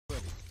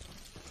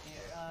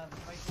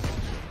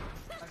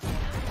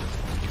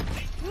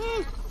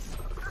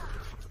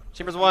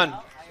Chambers 1.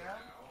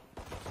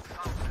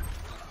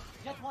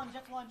 Jet one.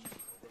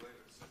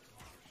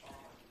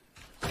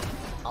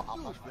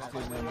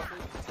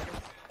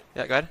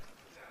 Yeah, go ahead.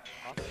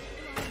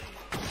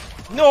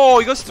 No,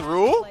 he goes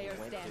through?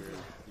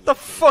 The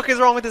fuck is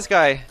wrong with this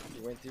guy?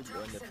 He went through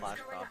the flash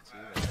prop too.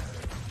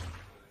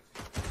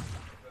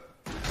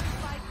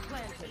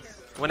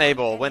 When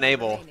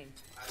able.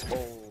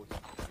 Oh.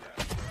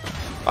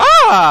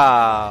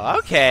 Ah,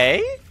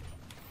 okay.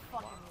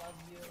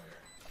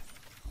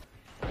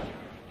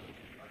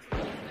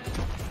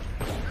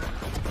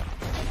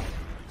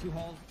 Two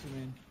halls, two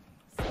main.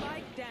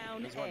 Spike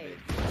down A. The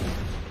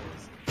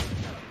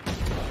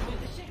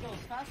shit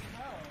goes fast as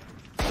hell.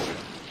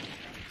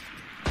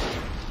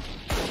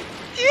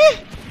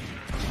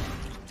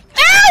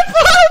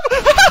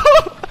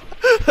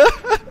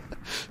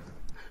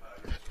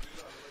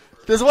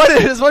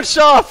 There's one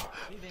shop.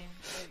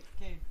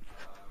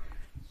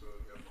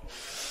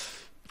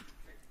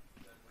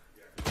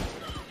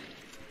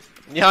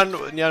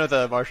 Nyan with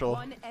a Marshall.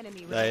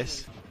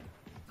 Nice.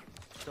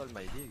 Stole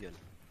my deagle.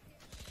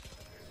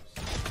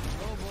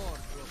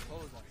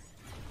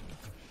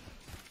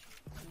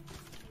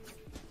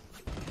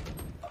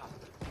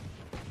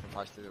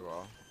 Flash through the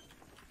wall.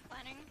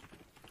 Planning.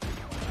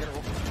 Get a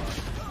open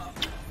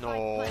spot.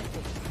 No.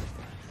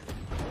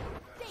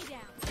 Stay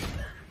down.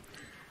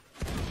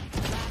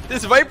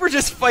 This Viper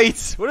just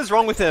fights. What is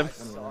wrong with him?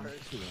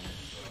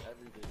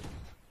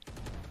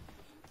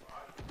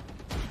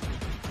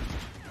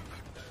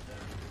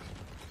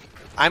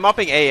 I'm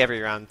upping A every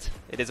round.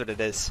 It is what it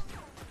is.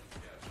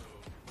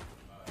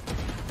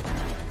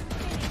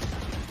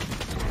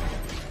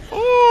 Ooh!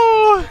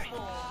 I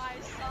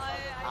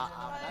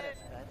saw it.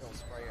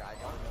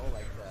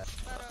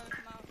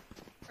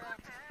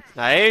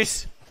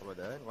 Nice.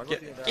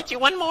 Get you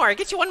one more.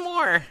 Get you one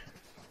more. Are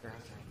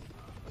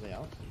they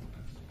out?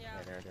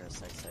 Yeah. They're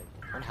side.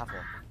 One half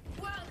wall.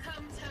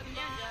 Welcome to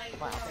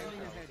my Wow.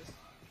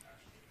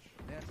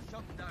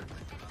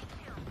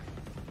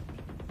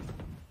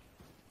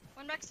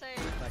 One back side.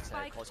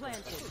 Spike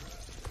planted.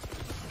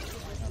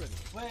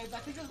 Wait, I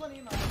think there's one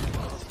email.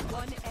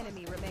 One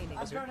enemy remaining.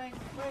 I'm turning.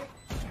 Wait.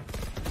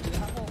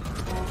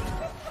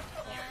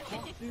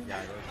 What is that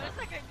guy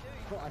doing?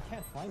 Bro, I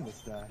can't find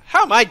this guy.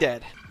 How am I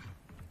dead?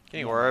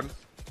 Getting orb.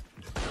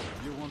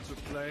 You want to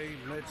play?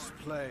 Let's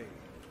play.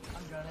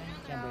 I'm gunning.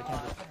 Can't break.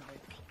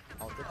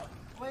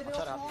 Wait,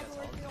 Shut up,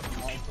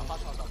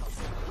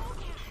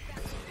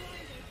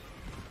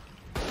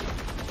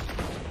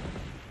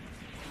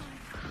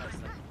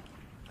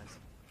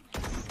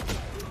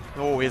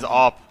 Oh, he's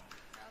up.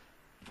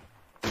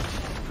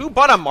 Who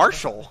bought a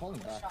Marshall? Falling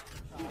back.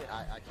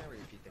 I can't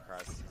repeat the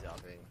cross he's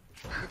helping.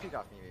 You pick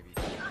off me maybe.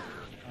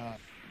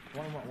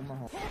 One more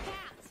hole.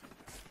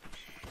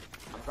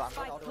 I'm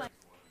going all the way.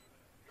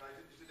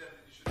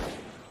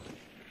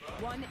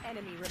 One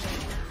enemy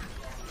remaining.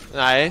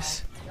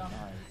 Nice.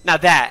 Now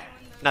that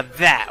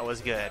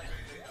was good.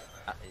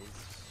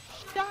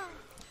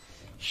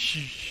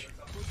 Shh.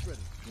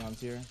 John's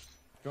here.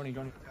 Johnny.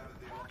 They're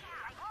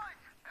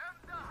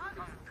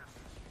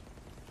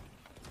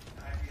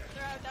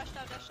out, dashed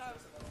out.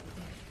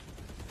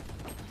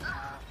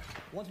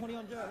 120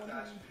 on Jet.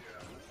 120.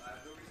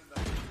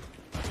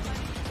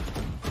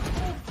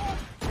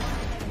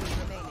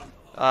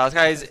 This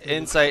guy's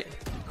insight.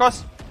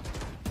 Cross.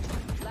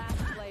 Last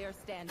player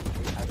standing.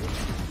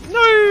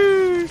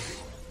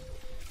 Nice.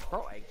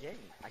 Bro, again,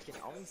 I can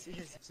only see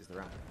his. This is the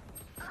round.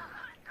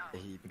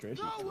 He betrayed.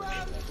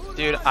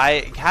 Dude,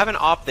 I have an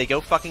op. They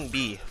go fucking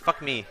B.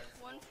 Fuck me.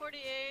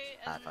 148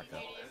 and fucked up.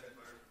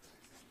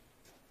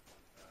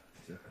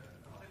 80.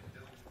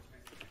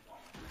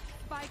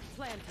 Spike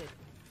planted.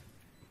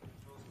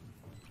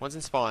 One's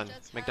in spawn.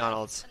 Jets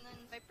McDonald's. And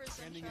then Viper's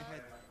in shot.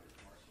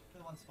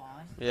 The one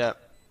spawn. Yeah.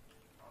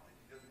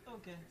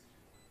 Okay.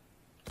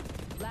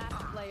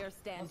 Last player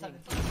standing.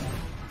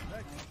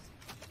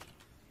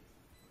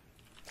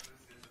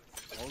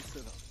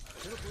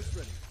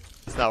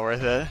 It's not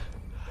worth it.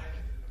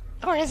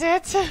 Or is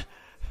it?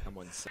 I'm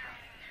one side.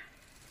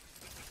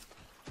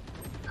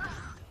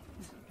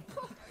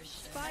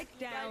 Spike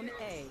down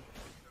A.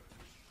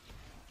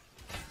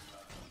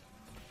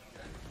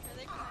 Are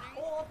they committing?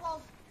 Oh,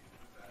 applause.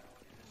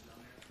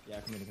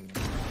 Yeah, come in.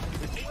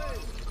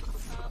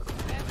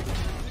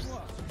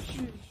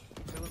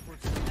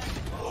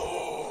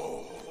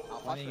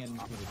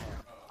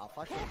 I'll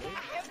flash for mid.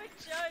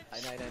 I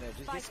know.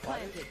 Just get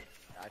spotted.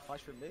 I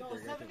flash for mid, they're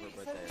gonna think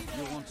we're both there.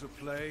 You want to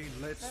play?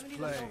 Let's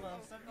play.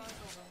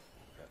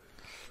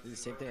 This is the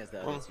same thing as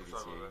the other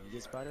students here. You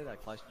get spotted, I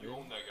flash mid.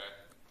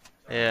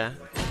 Yeah.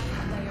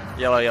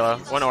 Yellow.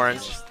 One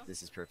orange.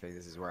 This is perfect,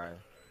 this is where I...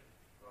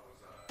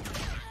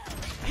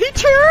 He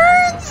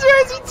turns!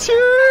 Yes, he turns!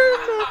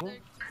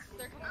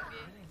 They're coming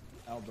B.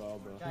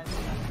 Elbow. Guys,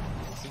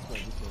 This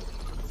way.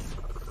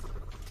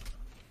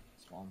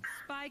 Spawn.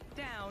 Spike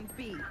down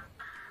B.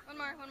 One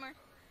more.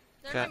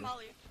 They're Okay. in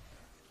Molly.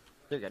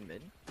 They're getting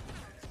mid.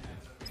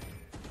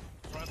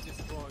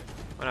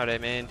 One out A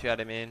main, two out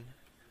A main.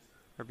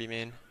 Or B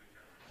main.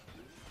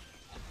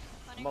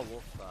 I'm a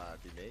wolf,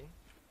 B main.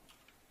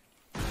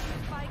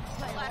 Spike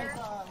planted. Ladder.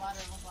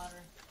 One's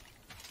ladder.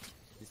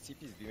 His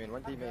TP's B main,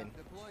 one B main.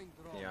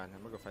 Yeah, I'm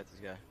gonna go fight this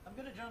guy. I'm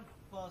gonna jump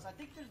close. I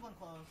think there's one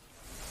close.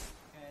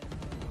 Okay, there's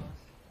one close.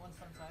 One's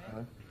front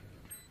side.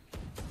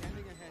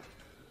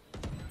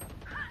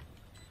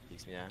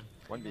 Peeks me out.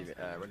 One B main.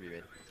 Player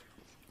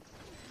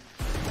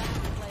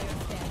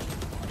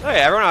standing. Okay,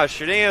 everyone I was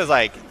shooting, it was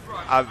like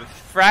a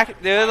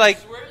they're like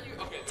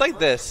it's like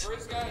this.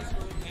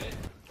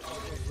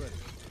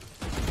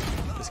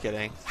 Just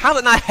kidding. How's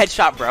it not a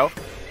headshot, bro?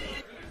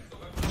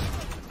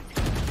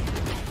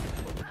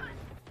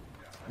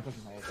 I'm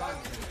pushing high.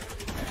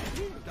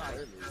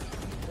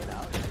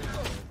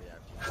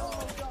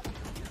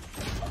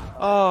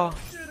 Oh.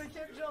 Dude, I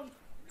can't jump.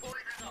 I'm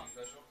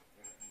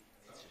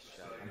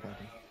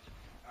planting.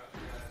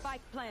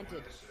 Spike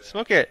planted.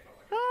 Smoke it.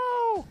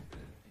 No.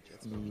 Yeah,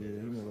 give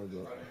me a little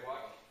bit.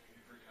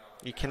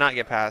 You cannot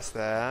get past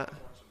that.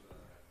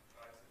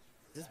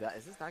 Is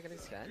this not gonna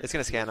scan? It's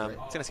gonna scan him.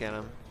 It's gonna scan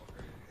him.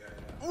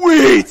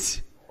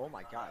 Wait! Oh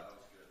my god.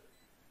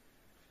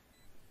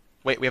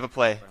 Wait, we have a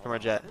play from our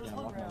jet. Yeah, I'm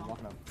walking up,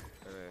 walking up.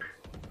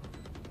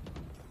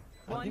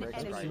 One Brax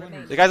enemy right.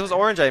 remaining. The guy's was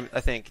orange, I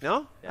think.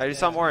 No? Yeah, I just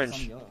saw him Some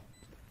orange. yellow.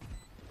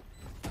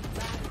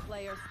 Last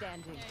player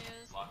standing.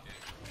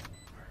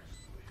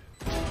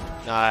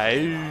 Yeah, he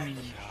is. Nice.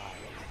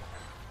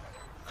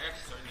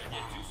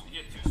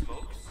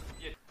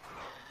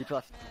 He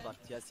left.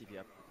 He has TP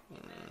up.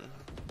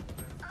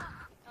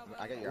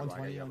 I got your elbow,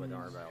 but don't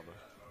worry about elbow.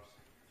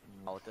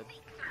 I'll with it.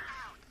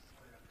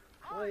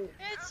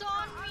 It's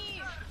on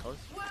me. Close.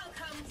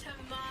 Welcome to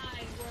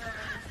my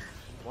world.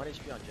 1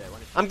 HP on Jet.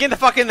 1 HP. I'm getting the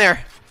fuck in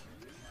there.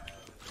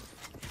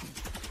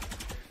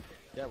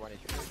 Yeah, 1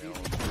 HP. No.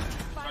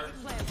 Spike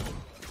planted.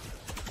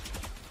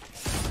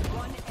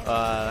 One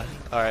enemy.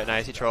 Alright,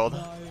 nice, he trolled.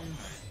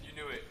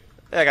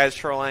 Yeah, guy's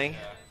trolling.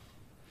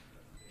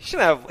 He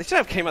shouldn't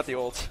have came out the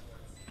ult.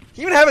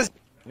 He even have his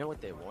You know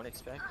what they won't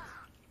expect?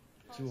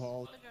 2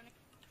 halls.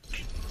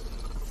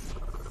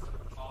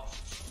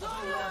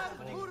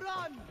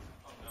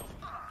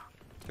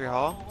 three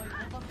hall.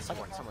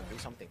 Someone do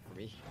something for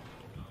me.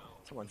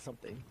 Someone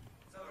something.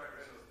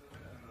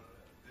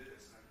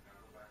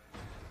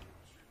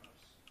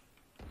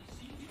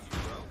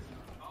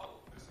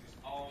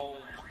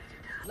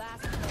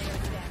 Last player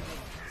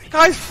standing.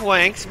 Guys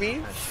flanked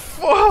me.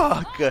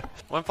 Fuck.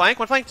 One flank,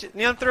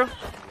 neon through. I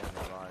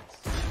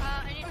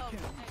need help.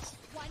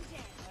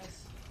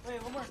 Nice.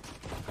 Wait, one more.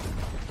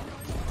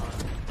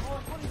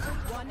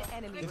 One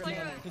enemy Wait, play,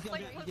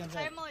 remaining.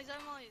 I have mollies, I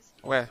have mollies.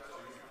 Where?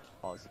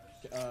 Pause.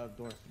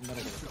 Door. Middle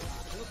door.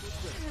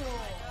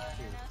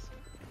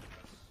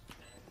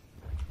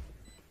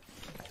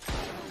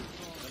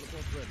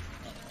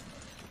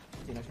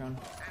 Okay, next round.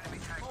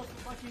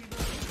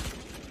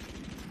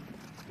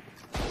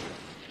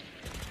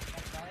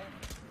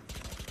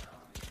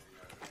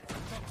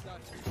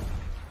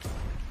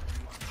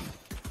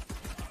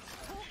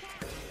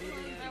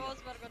 My wall's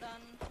about to go down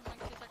in like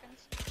 2 seconds.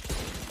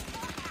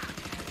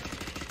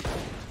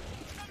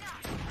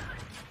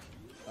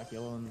 Back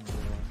yellow and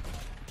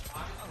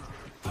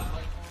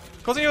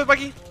Closing you with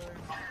Bucky.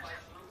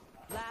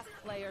 Last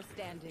player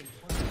standing.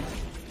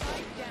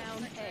 Spike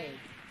down A.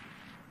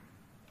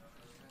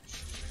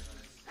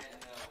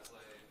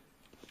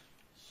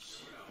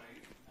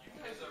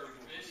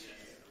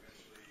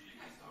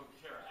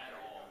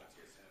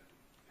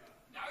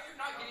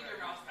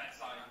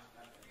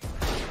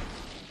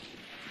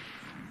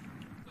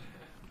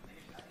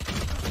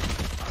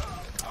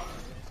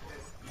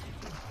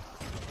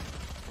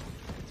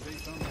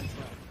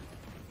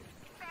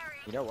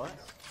 You know what?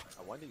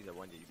 A 1D is a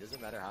 1D.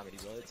 Doesn't matter how many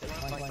bullets.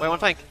 Wait, one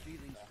flank.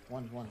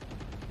 One.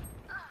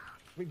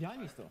 Wait,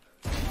 behind me still.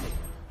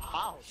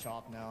 Ow!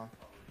 Shop now.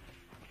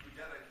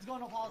 He's going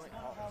to halls, he's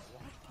going to halls.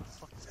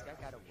 Fuck, this guy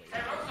got away.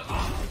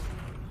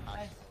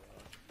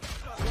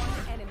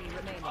 One enemy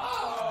remaining.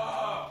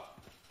 Oh!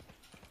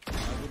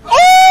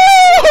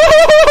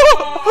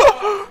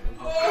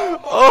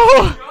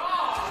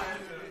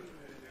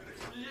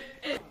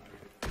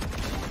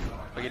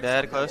 Bucky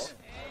dead, close.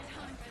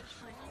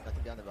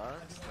 Nothing down the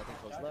box. Nothing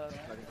close left.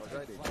 Nothing close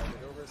right. They jumped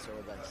it over. So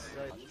we're back to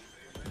side.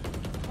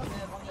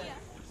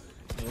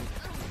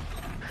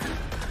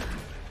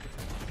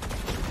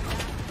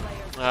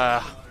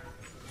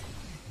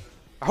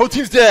 Our whole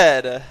team's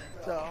dead.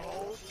 The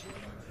whole team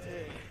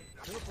did.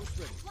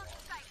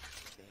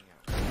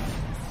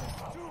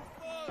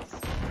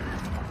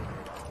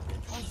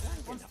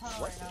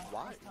 What?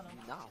 Why are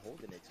you not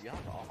holding it? You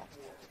have off.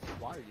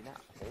 Why are you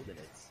not holding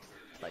it?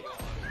 Like,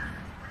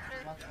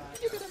 Nice.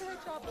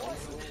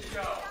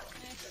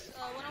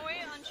 One away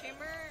on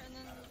chamber, and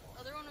then the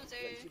other one was a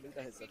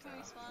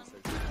becoming spawn.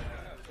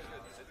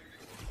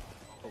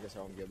 take us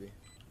home, Gibby.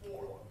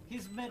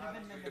 He's mid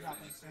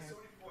dropping.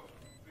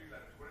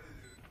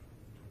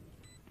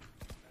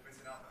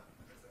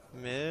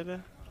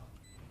 Mid.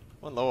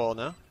 One low wall,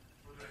 no?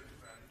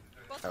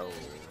 Both Oh.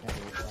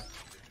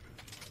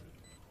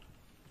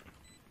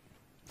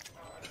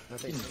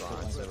 Nothing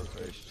spawned, so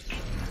pushed.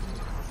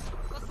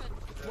 Left mid.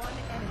 One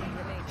enemy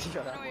remaining.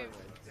 Yo, that No, wait.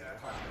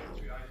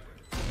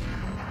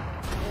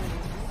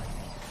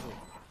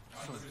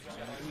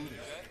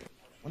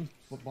 One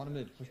bottom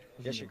mid. Push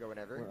Yes, you mid. go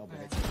whenever. Or elbow.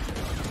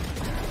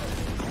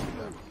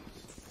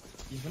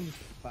 He's gonna be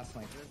fast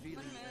flank. One mid.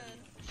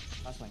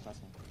 Fast flank, fast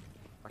flank.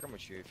 I'll come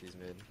with you if he's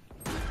mid.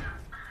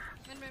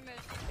 Mid.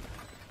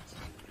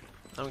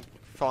 I'm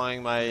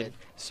following my Mid.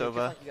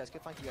 Sova.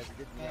 Good flank, you guys.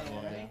 Good.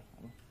 Yeah.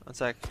 One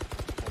sec.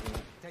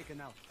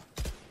 Taken out.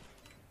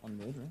 On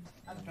mid, right?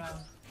 I'm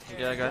drowned.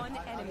 Yeah, good. One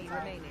enemy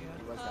remaining.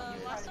 He was down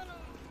mid. Last one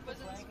was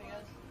in Flank, I spawn.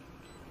 guess.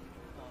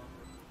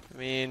 I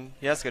mean,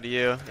 he has to go to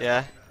you.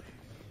 Yeah.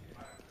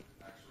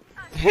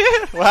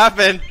 What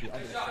happened?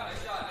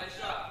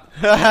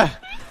 What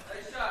happened?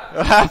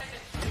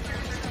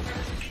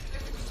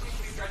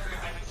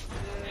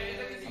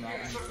 I'm out.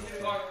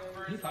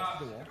 He passed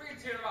the wall.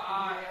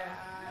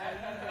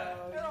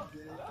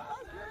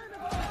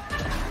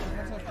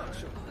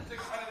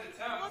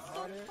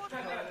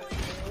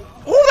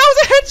 Oh, that was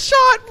a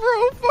headshot, bro.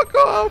 Fuck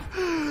off.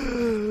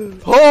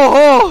 Oh,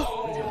 oh.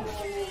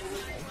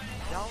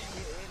 Don't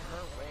get in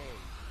her way.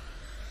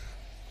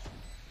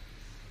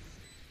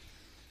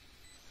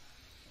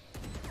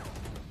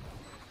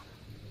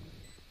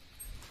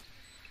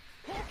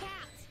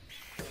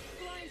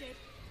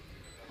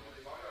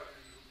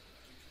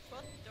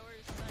 Both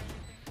doors side, I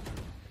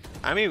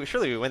think. I mean,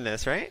 surely we win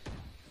this, right?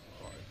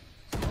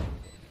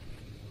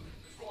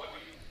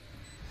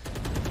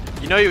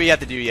 You know what we have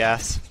to do,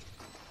 yes.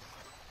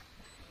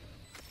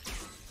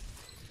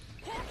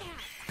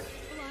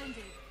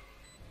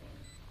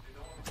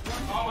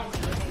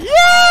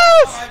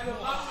 Yes!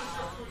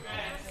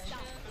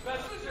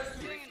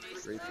 Doing an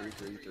ace.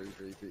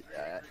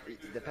 3.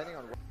 Depending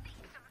on what.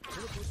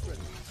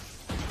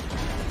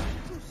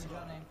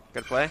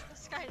 Good play.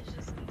 This guy is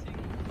just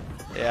continuing.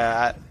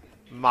 Yeah, at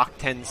Mach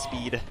 10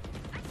 speed.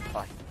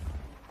 Fuck.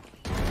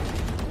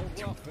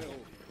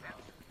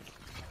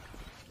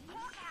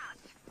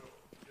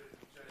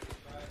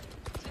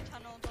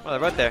 Tunnel. Oh, they're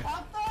right there.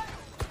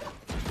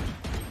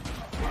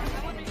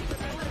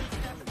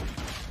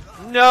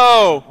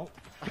 No!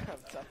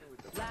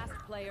 Last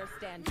player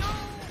standing.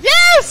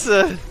 Yes!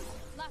 Last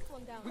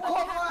one down.